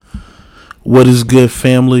What is good,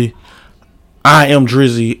 family? I am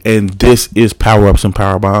Drizzy, and this is Power Ups and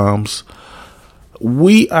Power Bombs.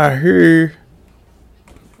 We are here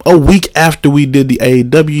a week after we did the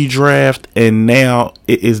AEW draft, and now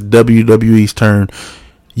it is WWE's turn.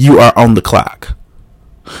 You are on the clock.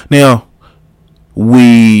 Now,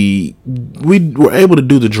 we were able to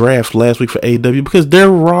do the draft last week for AEW because their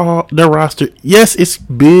roster, yes, it's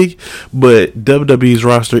big, but WWE's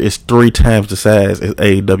roster is 3 times the size as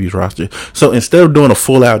AEW's roster. So instead of doing a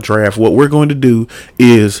full out draft, what we're going to do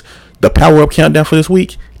is the Power Up countdown for this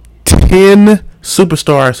week. 10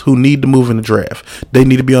 superstars who need to move in the draft. They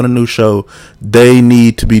need to be on a new show. They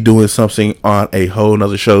need to be doing something on a whole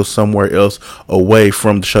nother show somewhere else away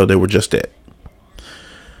from the show they were just at.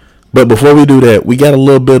 But before we do that, we got a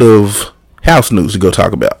little bit of house news to go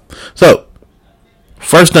talk about. So,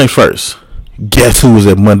 first things first, guess who was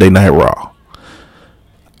at Monday Night Raw?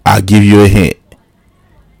 I'll give you a hint.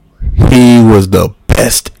 He was the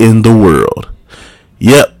best in the world.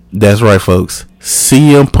 Yep, that's right, folks.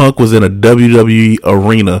 CM Punk was in a WWE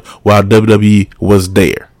arena while WWE was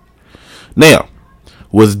there. Now,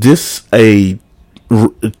 was this to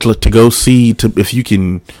go see if you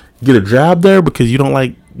can get a job there because you don't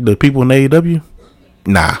like the people in AEW?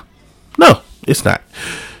 Nah. No, it's not.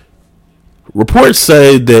 Reports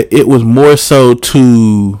say that it was more so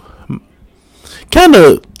to kind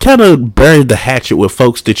of bury the hatchet with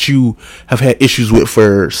folks that you have had issues with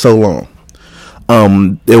for so long.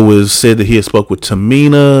 It was said that he had spoke with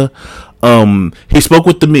Tamina. He spoke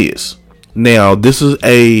with The Miz. Now, this is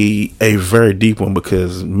a very deep one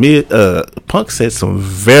because Punk said some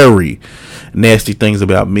very nasty things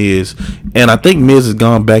about Miz, and I think Miz has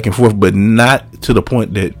gone back and forth, but not to the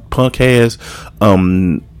point that Punk has.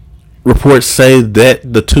 Reports say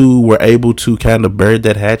that the two were able to kind of bury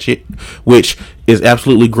that hatchet, which is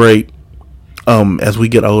absolutely great. As we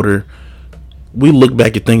get older, we look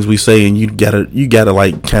back at things we say, and you gotta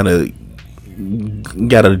like kind of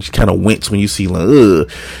wince when you see like,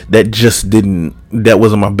 that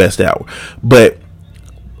wasn't my best hour. But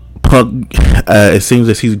Punk, it seems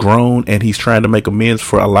that he's grown and he's trying to make amends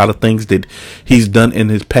for a lot of things that he's done in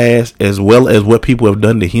his past, as well as what people have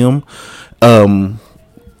done to him. I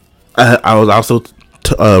was also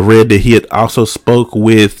read that he had also spoke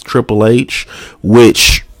with Triple H,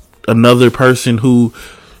 which another person who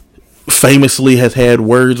famously has had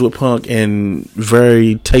words with Punk, and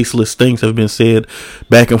very tasteless things have been said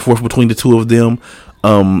back and forth between the two of them.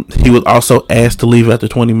 He was also asked to leave after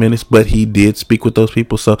 20 minutes, but he did speak with those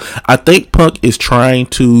people. So I think Punk is trying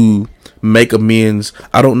to make amends.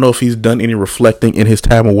 I don't know if he's done any reflecting in his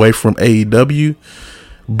time away from AEW,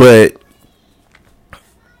 but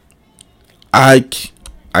I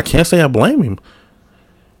can't say I blame him.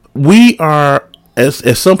 We are, at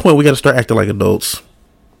some point, we got to start acting like adults.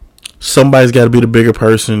 Somebody's got to be the bigger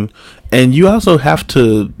person, and you also have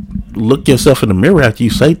to look yourself in the mirror after you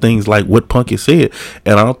say things like what Punk has said.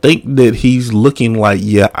 And I don't think that he's looking like,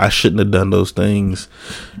 yeah, I shouldn't have done those things.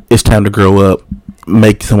 It's time to grow up,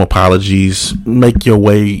 make some apologies, make your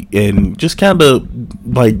way, and just kind of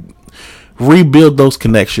like rebuild those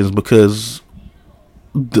connections, because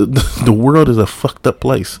the world is a fucked up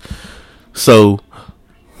place. So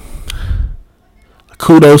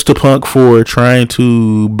kudos to Punk for trying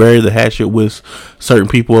to bury the hatchet with certain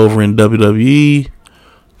people over in WWE.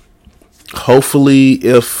 Hopefully,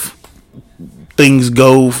 if things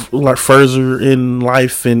go like further in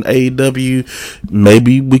life in AEW,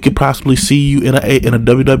 maybe we could possibly see you in a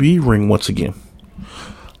WWE ring once again.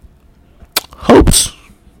 Hopes.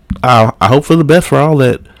 I hope for the best for all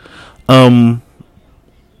that.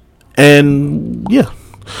 And yeah.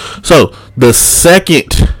 So the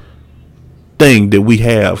second thing that we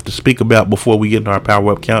have to speak about before we get into our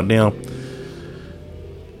Power Up countdown: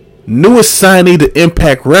 newest signee to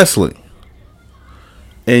Impact Wrestling,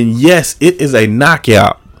 and yes, it is a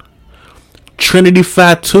knockout. Trinity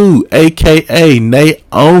Fatu, aka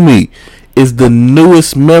Naomi, is the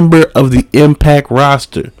newest member of the Impact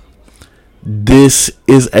roster. This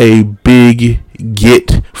is a big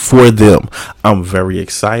get for them. I'm very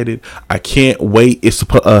excited. I can't wait. It's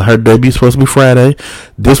her debut is supposed to be Friday.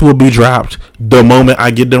 This will be dropped the moment I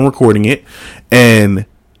get done recording it, and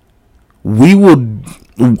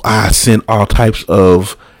I send all types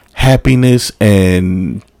of happiness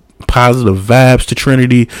and positive vibes to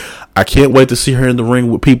Trinity. I can't wait to see her in the ring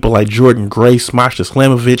with people like Jordan Grace, Masha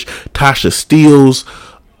Slamovich, Tasha Steeles,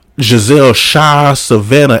 Giselle Shaw,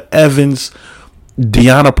 Savannah Evans,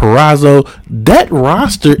 Deonna Purrazzo. That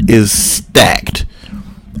roster is stacked.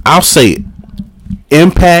 I'll say it.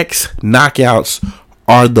 Impact's knockouts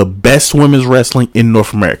are the best women's wrestling in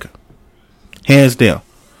North America. Hands down.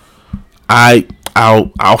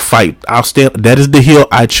 I'll fight. I'll stand. That is the hill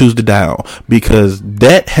I choose to die on, because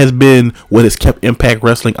that has been what has kept Impact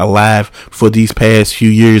Wrestling alive for these past few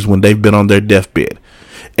years when they've been on their deathbed.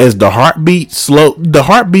 As the heartbeat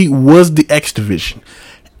was the X Division.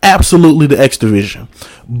 Absolutely the X Division.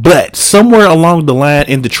 But somewhere along the line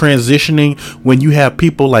in the transitioning, when you have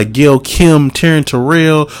people like Gail Kim, Taryn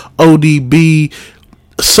Terrell, ODB,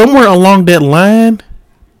 somewhere along that line,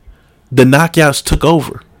 the Knockouts took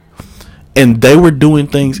over. And they were doing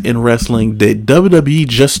things in wrestling that WWE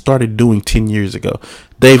just started doing 10 years ago.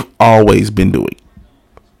 They've always been doing.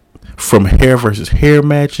 From hair versus hair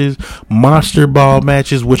matches, monster ball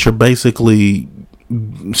matches, which are basically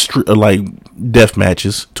like death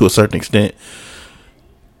matches to a certain extent.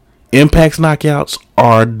 Impact's Knockouts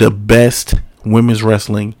are the best women's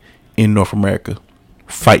wrestling in North America.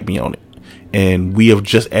 Fight me on it. And we have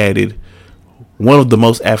just added one of the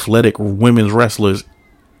most athletic women's wrestlers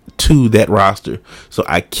to that roster. So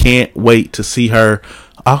I can't wait to see her.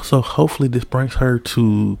 Also, hopefully this brings her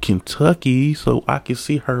to Kentucky so I can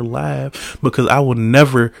see her live, because I will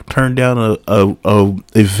never turn down a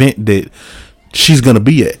event that she's going to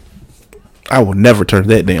be at. I will never turn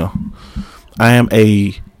that down. I am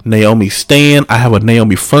a Naomi stan. I have a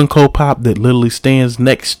Naomi Funko Pop that literally stands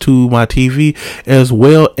next to my TV, as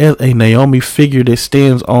well as a Naomi figure that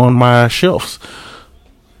stands on my shelves.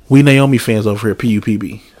 We Naomi fans over here at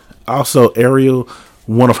PUPB. Also, Ariel,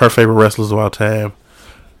 one of her favorite wrestlers of all time.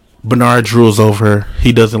 Bernard drools over her.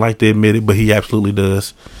 He doesn't like to admit it, but he absolutely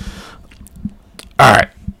does. Alright.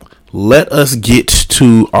 Let us get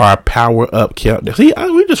to our power up countdown. See,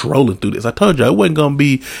 we're just rolling through this. I told you it wasn't going to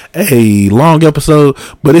be a long episode,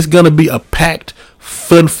 but it's going to be a packed,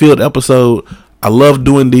 fun-filled episode. I love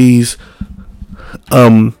doing these.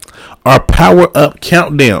 Our power up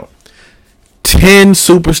countdown. 10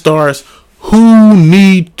 superstars who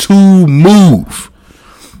need to move.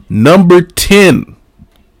 Number 10,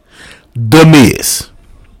 The Miz.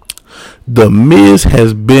 The Miz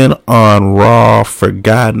has been on Raw for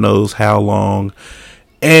God knows how long,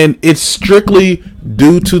 and it's strictly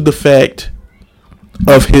due to the fact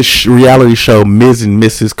of his reality show Miz and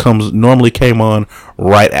Mrs. normally came on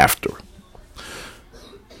right after.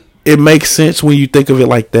 It makes sense when you think of it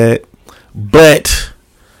like that, but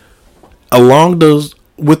along those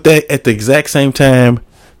with that at the exact same time,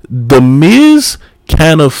 The Miz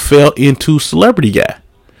kind of fell into celebrity guy.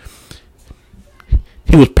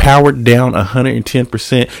 He was powered down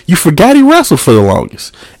 110%. You forgot he wrestled for the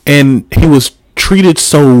longest, and he was treated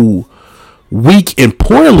so weak and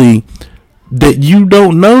poorly that you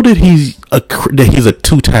don't know that he's a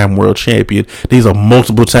 2-time world champion. That he's a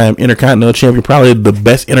multiple-time Intercontinental champion, probably the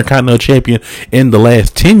best Intercontinental champion in the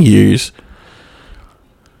last 10 years.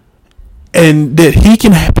 And that he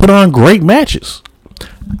can put on great matches.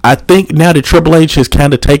 I think now that Triple H has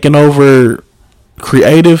kind of taken over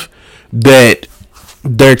creative, that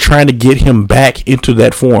they're trying to get him back into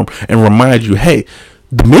that form and remind you, hey,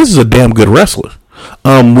 The Miz is a damn good wrestler.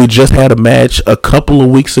 We just had a match a couple of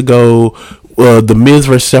weeks ago, The Miz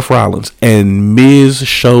versus Seth Rollins, and Miz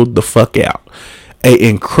showed the fuck out. An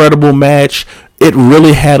incredible match. It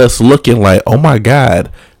really had us looking like, oh my God,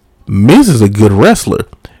 Miz is a good wrestler.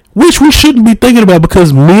 Which we shouldn't be thinking about,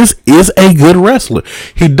 because Miz is a good wrestler.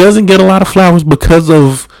 He doesn't get a lot of flowers because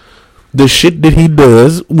of the shit that he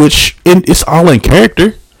does, which it's all in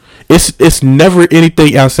character. It's never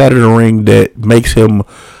anything outside of the ring that makes him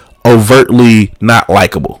overtly not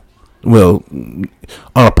likable. Well,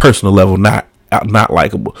 on a personal level, not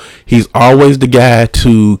likable. He's always the guy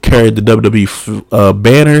to carry the WWE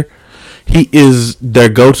banner. He is their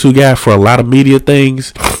go-to guy for a lot of media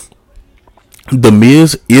things. The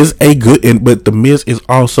Miz is but The Miz is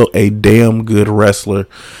also a damn good wrestler.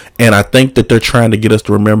 And I think that they're trying to get us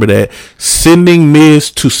to remember that sending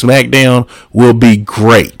Miz to SmackDown will be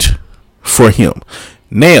great for him.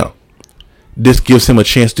 Now, this gives him a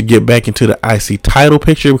chance to get back into the IC title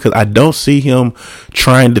picture, because I don't see him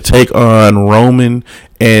trying to take on Roman.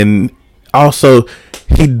 And also,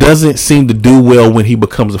 he doesn't seem to do well when he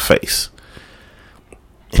becomes a face.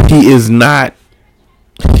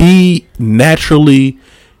 He naturally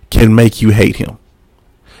can make you hate him,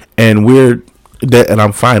 and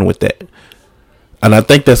I'm fine with that. And I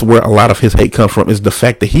think that's where a lot of his hate comes from, is the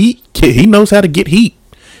fact that he knows how to get heat.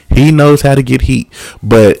 He knows how to get heat,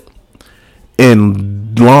 but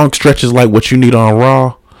in long stretches like what you need on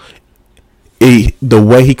Raw, the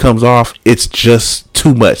way he comes off, it's just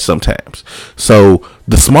too much sometimes. So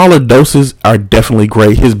the smaller doses are definitely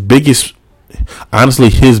great. His biggest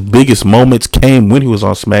moments came when he was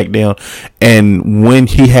on SmackDown, and when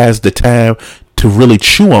he has the time to really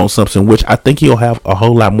chew on something, which I think he'll have a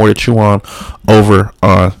whole lot more to chew on over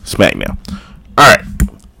on SmackDown. All right.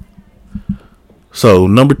 So,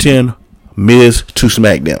 number 10, Miz to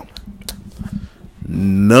SmackDown.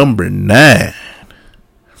 Number 9.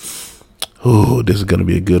 Oh, this is going to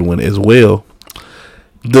be a good one as well.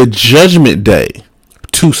 The Judgment Day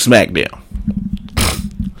to SmackDown.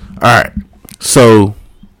 All right. So,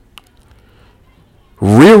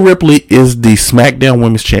 Rhea Ripley is the SmackDown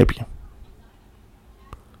Women's Champion.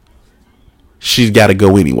 She's got to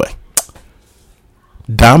go anyway.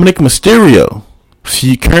 Dominic Mysterio,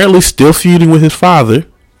 currently still feuding with his father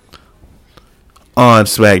on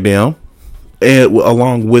SmackDown, and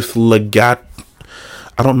along with Legado.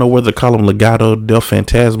 I don't know whether to call him Legado del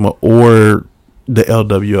Fantasma or the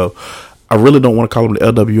LWO. I really don't want to call him the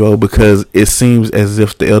LWO because it seems as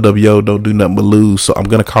if the LWO don't do nothing but lose. So I'm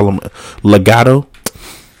going to call him Legado.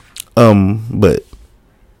 But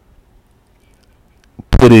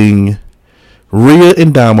putting Rhea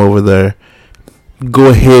and Dom over there,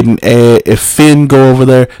 go ahead and add, if Finn go over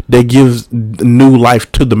there, that gives new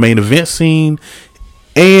life to the main event scene.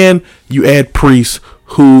 And you add Priest,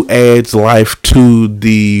 who adds life to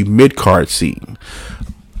the mid-card scene.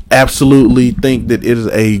 Absolutely think that it is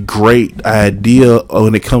a great idea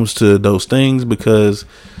when it comes to those things, because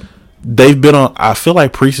they've been on, I feel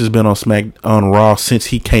like Priest has been on Raw since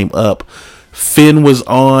he came up. Finn was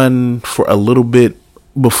on for a little bit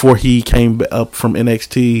before he came up from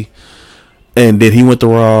NXT, and then he went to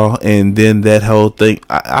Raw, and then that whole thing,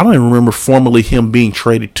 I don't even remember formally him being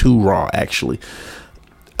traded to Raw, actually.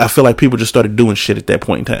 I feel like people just started doing shit at that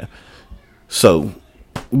point in time. So,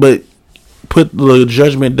 but put the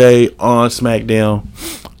Judgment Day on SmackDown.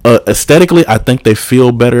 Aesthetically, I think they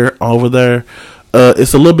feel better over there.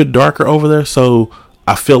 It's a little bit darker over there, so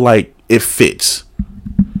I feel like it fits.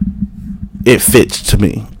 It fits to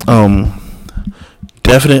me.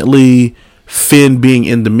 Definitely Finn being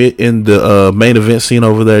in the main event scene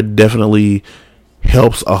over there definitely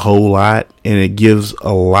helps a whole lot, and it gives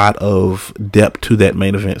a lot of depth to that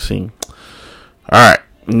main event scene. All right,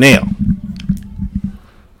 now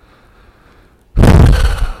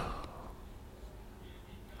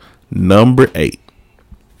number 8.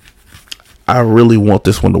 I really want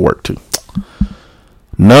this one to work too.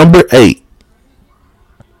 Number 8,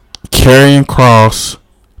 Karrion Kross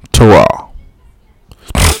to Raw.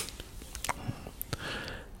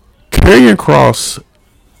 Karrion Kross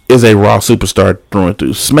is a Raw superstar through and through.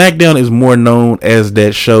 SmackDown is more known as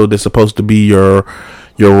that show that's supposed to be your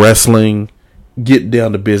wrestling, get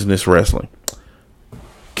down to business wrestling.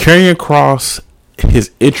 Karrion Kross,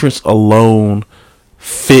 his entrance alone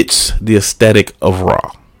fits the aesthetic of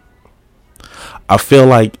Raw. I feel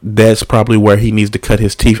like that's probably where he needs to cut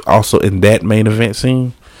his teeth also in that main event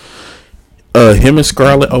scene. Him and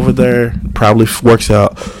Scarlett over there probably works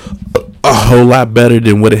out a whole lot better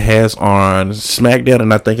than what it has on SmackDown,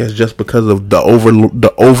 and I think it's just because of the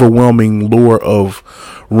overwhelming lure of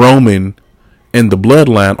Roman and the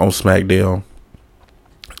bloodline on SmackDown.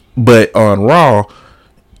 But on Raw,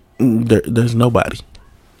 there's nobody.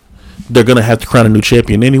 They're gonna have to crown a new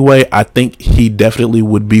champion anyway. I think he definitely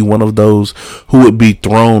would be one of those who would be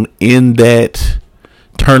thrown in that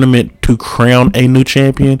tournament to crown a new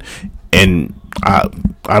champion, and I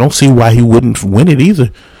don't see why he wouldn't win it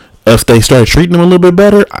either. If they started treating him a little bit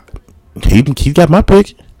better, he got my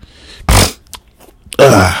pick.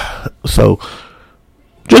 So,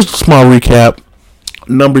 just a small recap.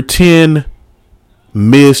 Number 10,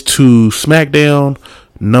 Miz to SmackDown.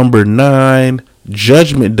 Number 9,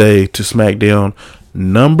 Judgment Day to SmackDown.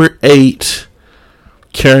 Number 8,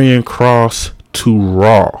 Karrion Kross to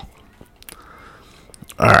Raw.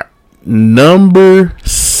 Alright. Number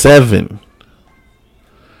 7,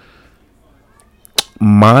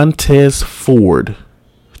 Montez Ford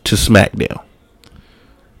to SmackDown.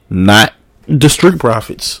 Not the Street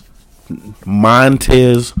Profits.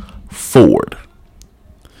 Montez Ford.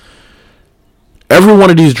 Every one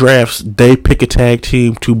of these drafts, they pick a tag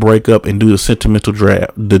team to break up and do the sentimental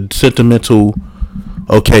draft. The sentimental,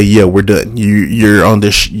 okay, yeah, we're done. You're on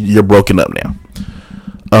this. You're broken up now.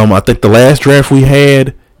 I think the last draft we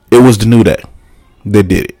had, it was the New Day. They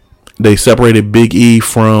did it. They separated Big E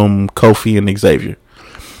from Kofi and Xavier.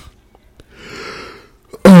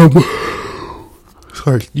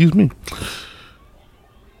 Sorry, excuse me.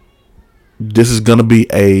 This is going to be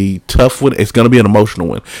a tough one. It's going to be an emotional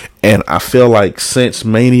one. And I feel like since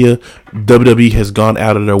Mania, WWE has gone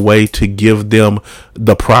out of their way to give them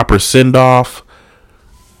the proper send-off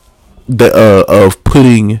of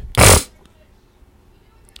putting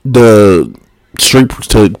the street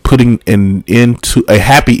to putting an end to a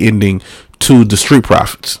happy ending to the Street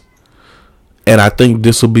Profits. And I think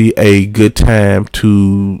this will be a good time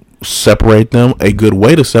to separate them, a good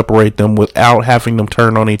way to separate them without having them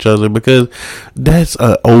turn on each other, because that's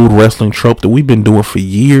an old wrestling trope that we've been doing for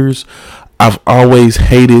years. I've always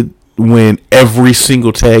hated when every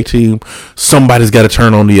single tag team, somebody's got to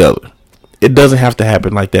turn on the other. It doesn't have to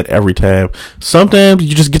happen like that every time. Sometimes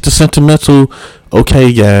you just get the sentimental,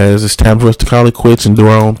 okay, guys, it's time for us to call it quits and do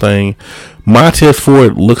our own thing. Montez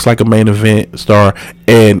Ford looks like a main event star.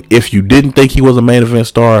 And if you didn't think he was a main event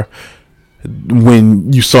star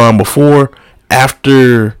when you saw him before,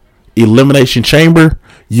 after Elimination Chamber,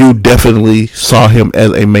 you definitely saw him as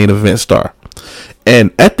a main event star.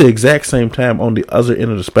 And at the exact same time, on the other end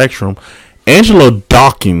of the spectrum, Angelo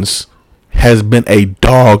Dawkins has been a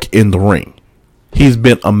dog in the ring. He's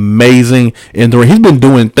been amazing in the ring. He's been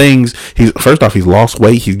doing things. First off, he's lost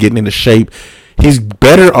weight. He's getting into shape. He's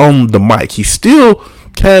better on the mic. He's still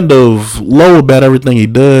kind of low about everything he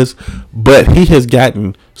does, but he has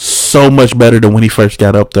gotten so much better than when he first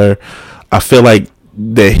got up there. I feel like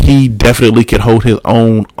that he definitely could hold his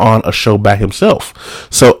own on a show by himself.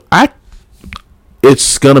 So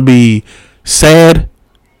it's gonna be sad,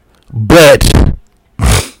 but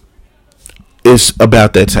it's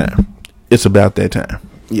about that time. It's about that time.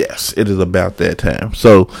 Yes, it is about that time.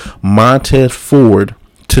 So, Montez Ford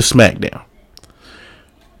to SmackDown.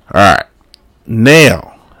 All right.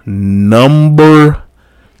 Now, number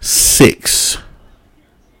 6.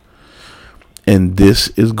 And this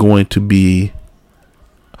is going to be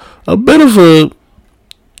a bit of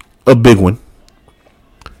a big one.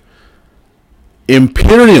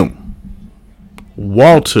 Imperium.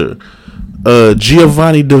 Walter.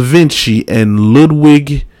 Giovanni Da Vinci and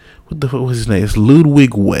Ludwig. What the fuck was his name? It's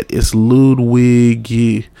Ludwig what? It's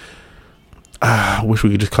Ludwig. I wish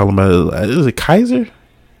we could just call him out. Is it Kaiser?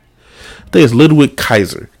 I think it's Ludwig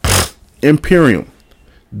Kaiser. Imperium.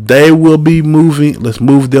 They will be moving. Let's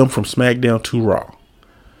move them from SmackDown to Raw,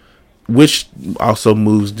 which also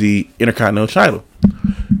moves the Intercontinental title.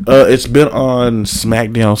 It's been on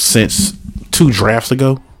SmackDown since 2 drafts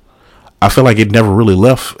ago. I feel like it never really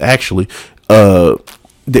left, actually.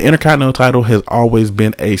 The Intercontinental title has always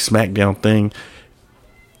been a SmackDown thing.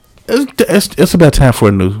 It's about time for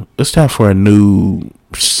a new. It's time for a new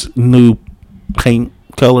paint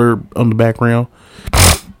color on the background.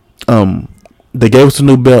 They gave us a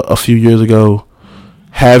new belt a few years ago.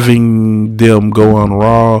 Having them go on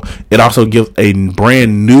Raw, it also gives a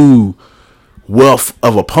brand new wealth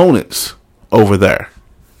of opponents over there.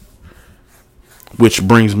 Which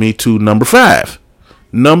brings me to number 5.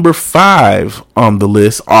 Number 5 on the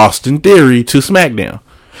list, Austin Theory to SmackDown.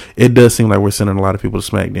 It does seem like we're sending a lot of people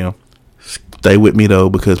to SmackDown. Stay with me, though,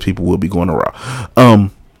 because people will be going to Raw.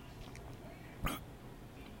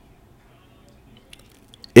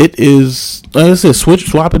 It is, like I said,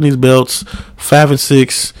 swapping these belts, 5 and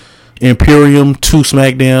 6, Imperium to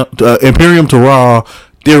SmackDown, Imperium to Raw,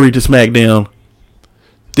 Theory to SmackDown.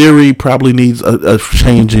 Theory probably needs a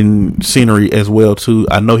change in scenery as well too.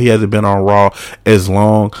 I know he hasn't been on Raw as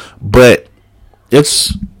long, but he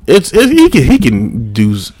can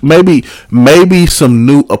do maybe some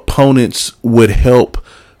new opponents would help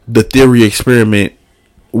the Theory experiment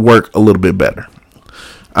work a little bit better.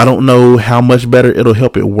 I don't know how much better it'll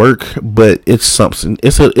help it work, but it's something.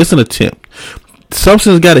 It's an attempt.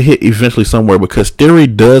 Something's got to hit eventually somewhere, because Theory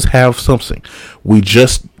does have something. We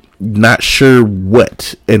just not sure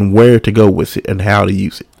what and where to go with it and how to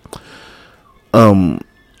use it.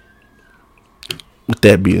 With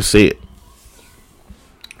that being said,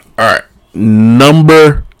 all right,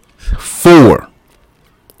 number 4.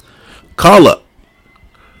 Call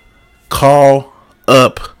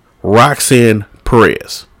up Roxanne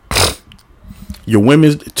Perez. Your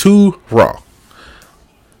women's to Raw.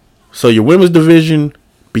 So your women's division,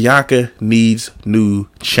 Bianca needs new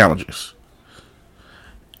challengers.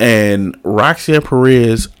 And Roxanne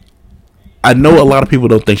Perez, I know a lot of people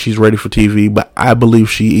don't think she's ready for TV, but I believe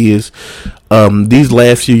she is. These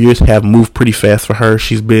last few years have moved pretty fast for her.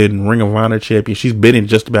 She's been Ring of Honor champion. She's been in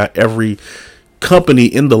just about every company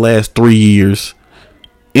in the last 3 years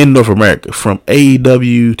in North America, from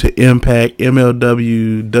AEW to Impact,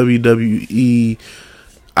 MLW, WWE.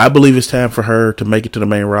 I believe it's time for her to make it to the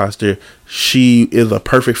main roster. She is a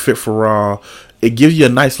perfect fit for Raw. It gives you a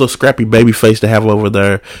nice little scrappy baby face to have over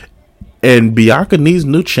there. And Bianca needs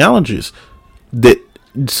new challenges.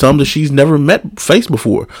 Some that she's never faced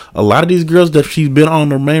before. A lot of these girls that she's been on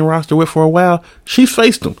the main roster with for a while, she's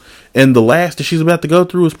faced them. And the last that she's about to go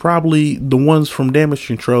through is probably the ones from Damage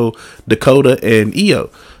Control, Dakota and Io.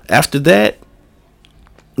 After that,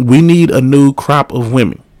 we need a new crop of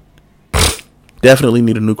women. Definitely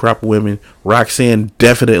need a new crop of women. Roxanne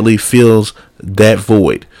definitely fills that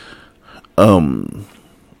void.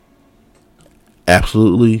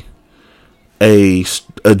 Absolutely. A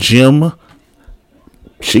gem.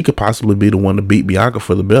 She could possibly be the one to beat Bianca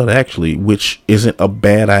for the belt, actually, which isn't a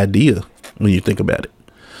bad idea when you think about it.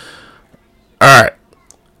 All right.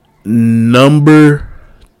 Number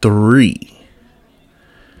 3.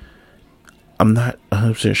 I'm not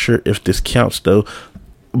 100% sure if this counts, though,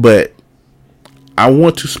 but I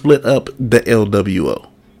want to split up the LWO.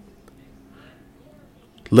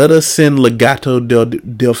 Let us send Legado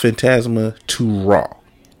del Fantasma to Raw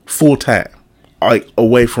full time, like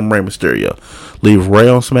away from Rey Mysterio. Leave Rey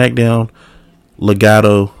on SmackDown,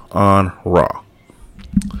 Legado on Raw.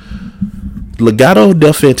 Legado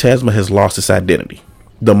del Fantasma has lost its identity.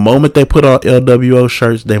 The moment they put on LWO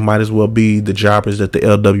shirts, they might as well be the jobbers that the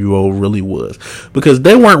LWO really was, because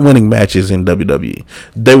they weren't winning matches in WWE.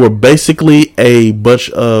 They were basically a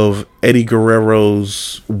bunch of Eddie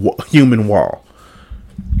Guerrero's human wall.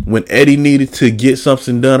 When Eddie needed to get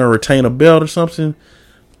something done or retain a belt or something,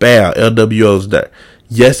 bam, LWO's there.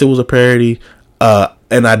 Yes, it was a parody,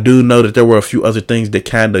 and I do know that there were a few other things that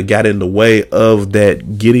kind of got in the way of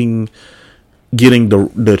that getting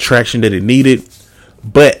the traction that it needed.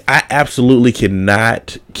 But I absolutely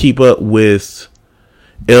cannot keep up with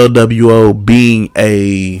LWO being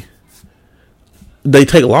they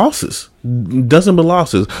take losses. Doesn't but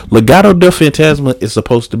losses. Legado del Fantasma is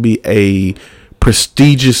supposed to be a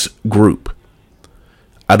prestigious group.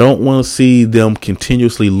 I don't want to see them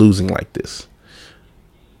continuously losing like this.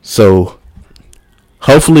 So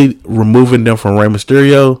hopefully removing them from Rey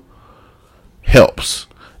Mysterio helps.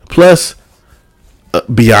 Plus,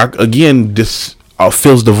 Bianca, again, this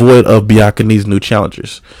fills the void of Bianca needs new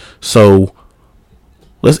challengers. So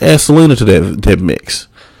let's add Selena to that mix.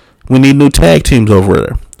 We need new tag teams over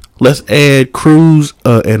there. Let's add Cruz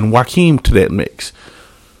and Joaquin to that mix.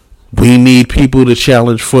 We need people to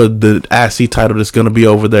challenge for the IC title that's going to be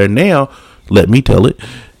over there now. Let me tell it.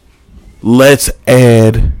 Let's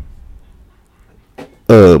add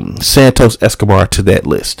Santos Escobar to that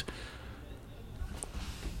list.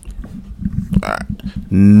 All right.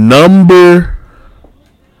 Number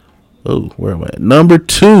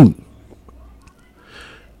 2.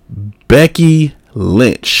 Becky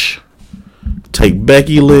Lynch. Take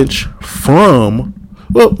Becky Lynch from...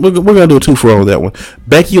 Well, we're going to do a 2-for-1 with that one.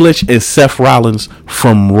 Becky Lynch and Seth Rollins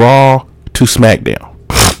from Raw to SmackDown.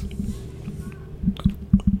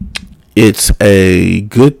 It's a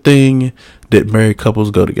good thing that married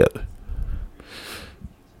couples go together.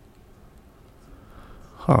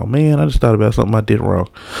 Oh, man, I just thought about something I did wrong.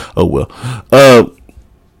 Oh, well.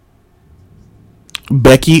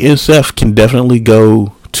 Becky and Seth can definitely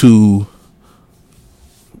go to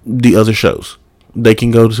the other shows. They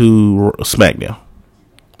can go to SmackDown.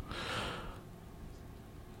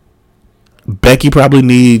 Becky probably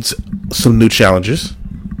needs some new challenges.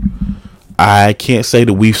 I can't say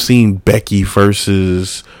that we've seen Becky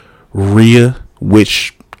versus Rhea,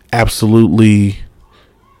 which absolutely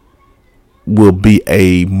will be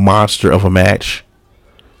a monster of a match.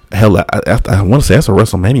 Hell, I want to say that's a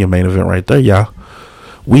WrestleMania main event right there, y'all.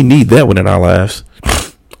 We need that one in our lives.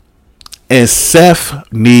 And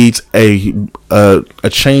Seth needs a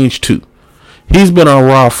change too. He's been on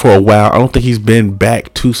Raw for a while. I don't think he's been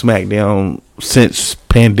back to SmackDown since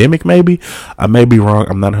pandemic, maybe. I may be wrong.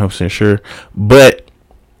 I'm not 100% sure. But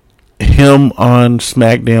him on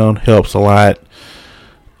SmackDown helps a lot.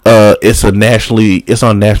 It's on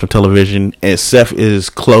national television, and Seth is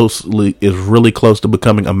really close to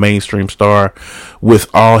becoming a mainstream star with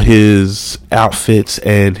all his outfits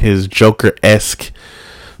and his Joker-esque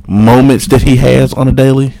moments that he has on a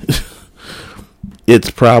daily. It's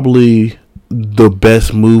probably the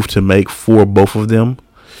best move to make for both of them.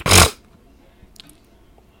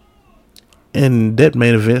 And that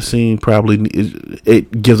main event scene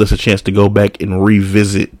it gives us a chance to go back and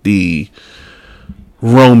revisit the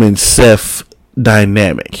Roman Seth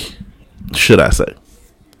dynamic, should I say.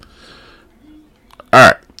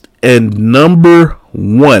 Alright. And numero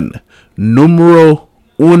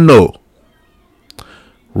uno.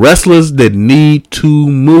 Wrestlers that need to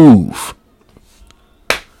move.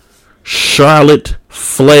 Charlotte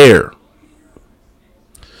Flair.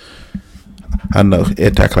 I know,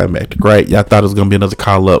 anticlimactic, right? Y'all thought it was going to be another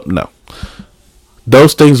call up. No.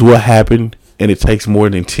 Those things will happen, and it takes more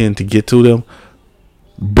than 10 to get to them.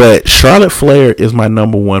 But Charlotte Flair is my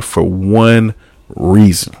number one for one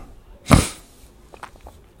reason.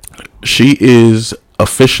 She is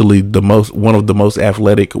officially one of the most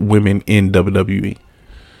athletic women in WWE.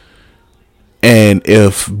 And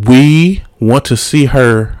if we want to see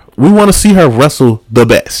her We want to see her wrestle the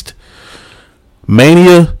best.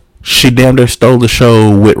 Mania, she damn near stole the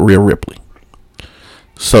show with Rhea Ripley.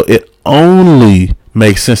 So it only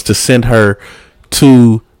makes sense to send her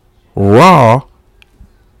to Raw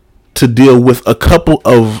to deal with a couple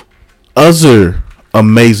of other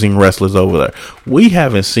amazing wrestlers over there. We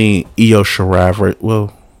haven't seen Io Shirai.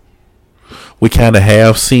 Well, we kind of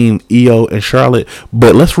have seen Io and Charlotte,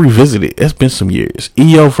 but let's revisit it. It's been some years.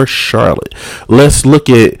 Io versus Charlotte. Let's look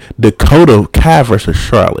at Dakota Kai versus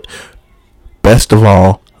Charlotte. Best of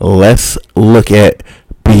all, let's look at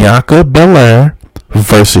Bianca Belair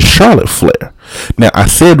versus Charlotte Flair. Now, I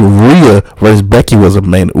said Rhea versus Becky was a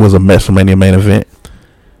WrestleMania main event.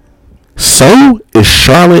 So is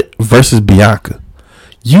Charlotte versus Bianca.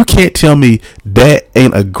 You can't tell me that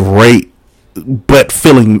ain't a great but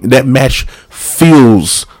feeling. That match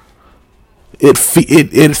feels it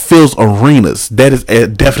fills arenas. That is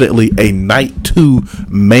definitely a night 2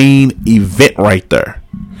 main event right there.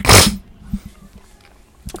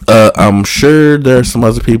 I'm sure there are some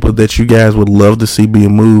other people that you guys would love to see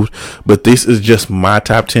being moved, but this is just my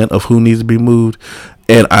top 10 of who needs to be moved.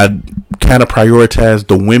 And I kind of prioritize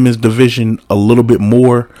the women's division a little bit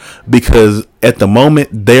more because at the moment,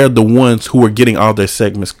 they're the ones who are getting all their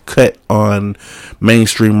segments cut on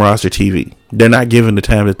mainstream roster TV. They're not given the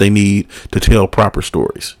time that they need to tell proper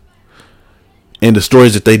stories. And the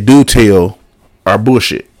stories that they do tell are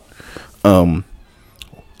bullshit.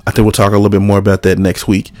 I think we'll talk a little bit more about that next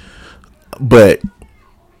week. But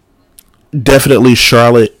definitely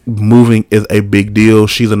Charlotte moving is a big deal.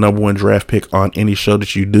 She's a number 1 draft pick on any show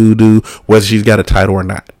that you do, whether she's got a title or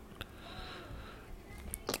not.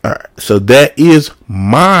 Alright, so that is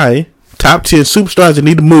my top 10 superstars that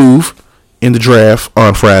need to move in the draft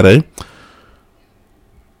on Friday.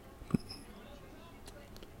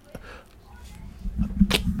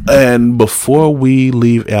 And before we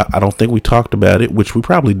leave out, I don't think we talked about it, which we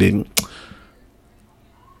probably didn't.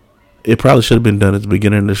 It probably should have been done at the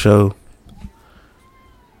beginning of the show.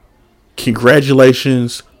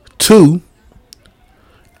 Congratulations to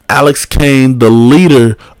Alex Kane, the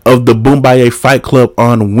leader of the Boombaye Fight Club,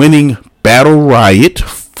 on winning Battle Riot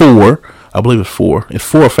 4. I believe it's 4. It's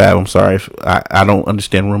 4 or 5. I'm sorry. I don't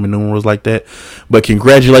understand Roman numerals like that. But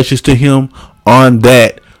congratulations to him on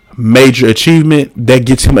that major achievement. That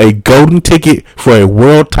gets him a golden ticket for a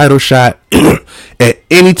world title shot at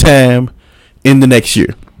any time in the next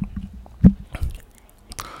year.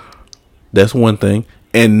 That's one thing.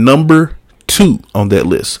 And number 2 on that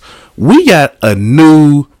list, we got a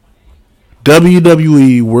new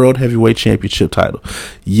WWE World Heavyweight Championship title.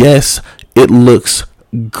 Yes, it looks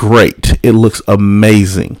great. It looks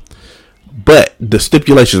amazing. But the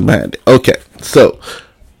stipulations behind it. Okay, so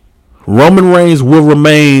Roman Reigns will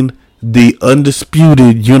remain the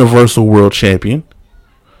undisputed Universal World Champion.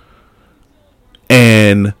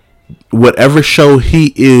 And whatever show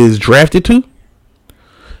he is drafted to,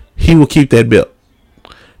 he will keep that belt.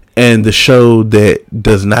 And the show that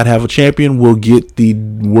does not have a champion will get the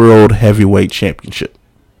World Heavyweight Championship.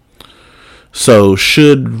 So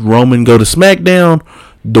should Roman go to SmackDown,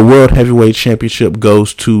 the World Heavyweight Championship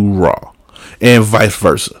goes to Raw. And vice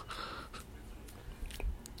versa.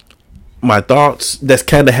 My thoughts, that's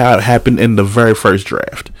kind of how it happened in the very first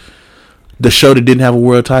draft. The show that didn't have a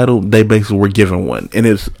world title, they basically were given one. And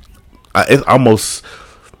it's almost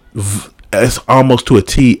to a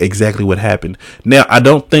T exactly what happened. Now, I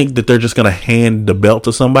don't think that they're just going to hand the belt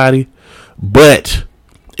to somebody, but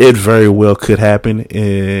it very well could happen.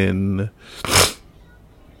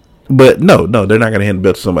 But no, they're not going to hand the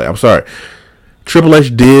belt to somebody. I'm sorry. Triple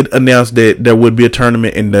H did announce that there would be a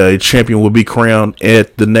tournament and the champion would be crowned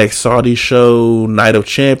at the next Saudi show, Night of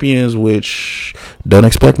Champions, which don't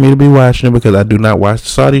expect me to be watching it because I do not watch the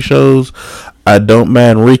Saudi shows. I don't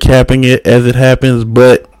mind recapping it as it happens,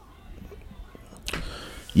 but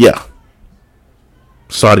yeah,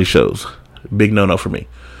 Saudi shows, big no for me.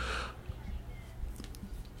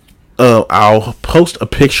 I'll post a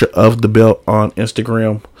picture of the belt on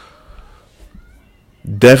Instagram.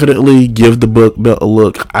 Definitely give the belt a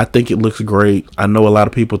look. I think it looks great. I know a lot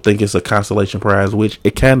of people think it's a consolation prize, which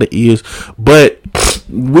it kind of is, but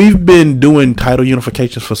we've been doing title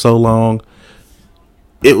unifications for so long,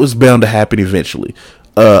 it was bound to happen eventually.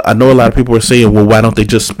 I know a lot of people are saying, well, why don't they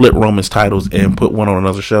just split Roman's titles and put one on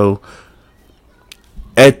another show?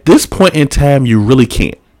 At this point in time, you really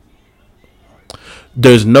can't.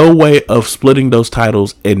 There's no way of splitting those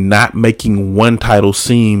titles and not making one title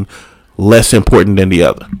seem less important than the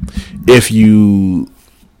other. If you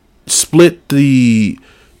make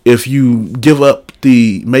him give up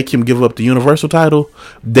the Universal title,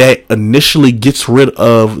 that initially gets rid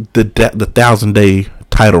of the 1,000-day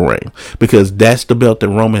title reign, because that's the belt that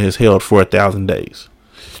Roman has held for 1,000 days.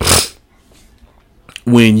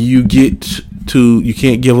 When you get to, you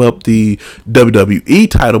can't give up the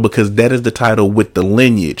WWE title, because that is the title with the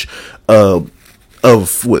lineage of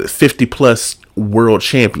 50 plus world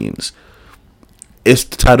champions. It's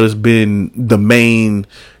the title that's been the main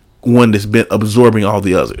one that's been absorbing all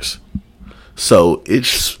the others. So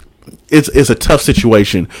it's a tough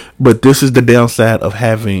situation, but this is the downside of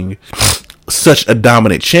having such a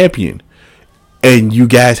dominant champion, and you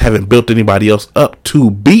guys haven't built anybody else up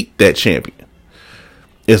to beat that champion.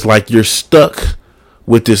 It's like you're stuck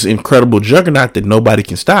with this incredible juggernaut that nobody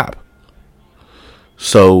can stop.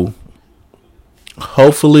 So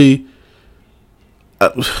hopefully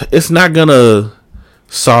it's not gonna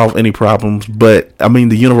solve any problems, but I mean,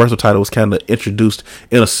 the Universal title was kind of introduced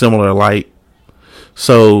in a similar light.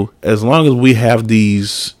 So as long as we have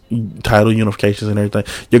these title unifications and everything,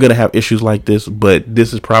 you're going to have issues like this, but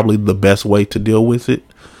this is probably the best way to deal with it.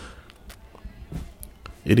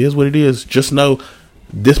 It is what it is. Just know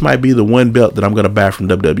this might be the one belt that I'm going to buy from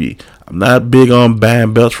WWE. I'm not big on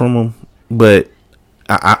buying belts from them, but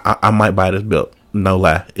I might buy this belt. No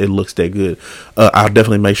lie. It looks that good. I'll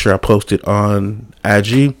definitely make sure I post it on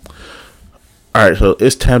IG. All right, so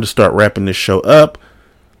it's time to start wrapping this show up.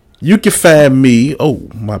 You can find me. Oh,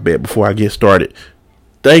 my bad. Before I get started,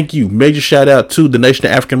 thank you. Major shout out to the Nation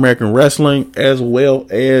of African American Wrestling, as well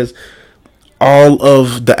as all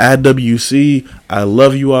of the IWC. I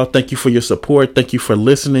love you all. Thank you for your support. Thank you for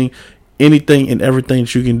listening. Anything and everything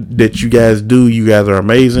that you guys do, you guys are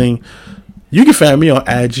amazing. You can find me on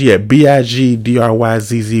IG at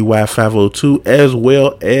BIGDRYZZY502, as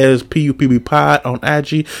well as PUPB Pod on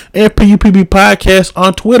IG and PUPB Podcast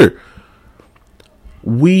on Twitter.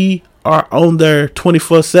 We are on there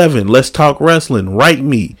 24/7. Let's talk wrestling. Write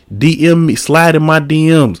me, DM me, slide in my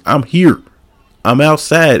DMs. I'm here. I'm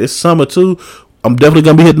outside. It's summer too. I'm definitely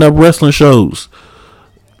gonna be hitting up wrestling shows.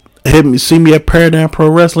 See me at Paradigm Pro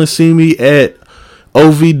Wrestling. See me at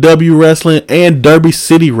OVW Wrestling and Derby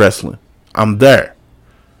City Wrestling. I'm there.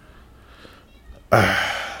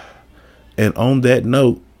 And on that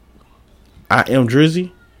note, I am Drizzy,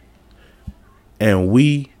 and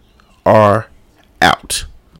we are out.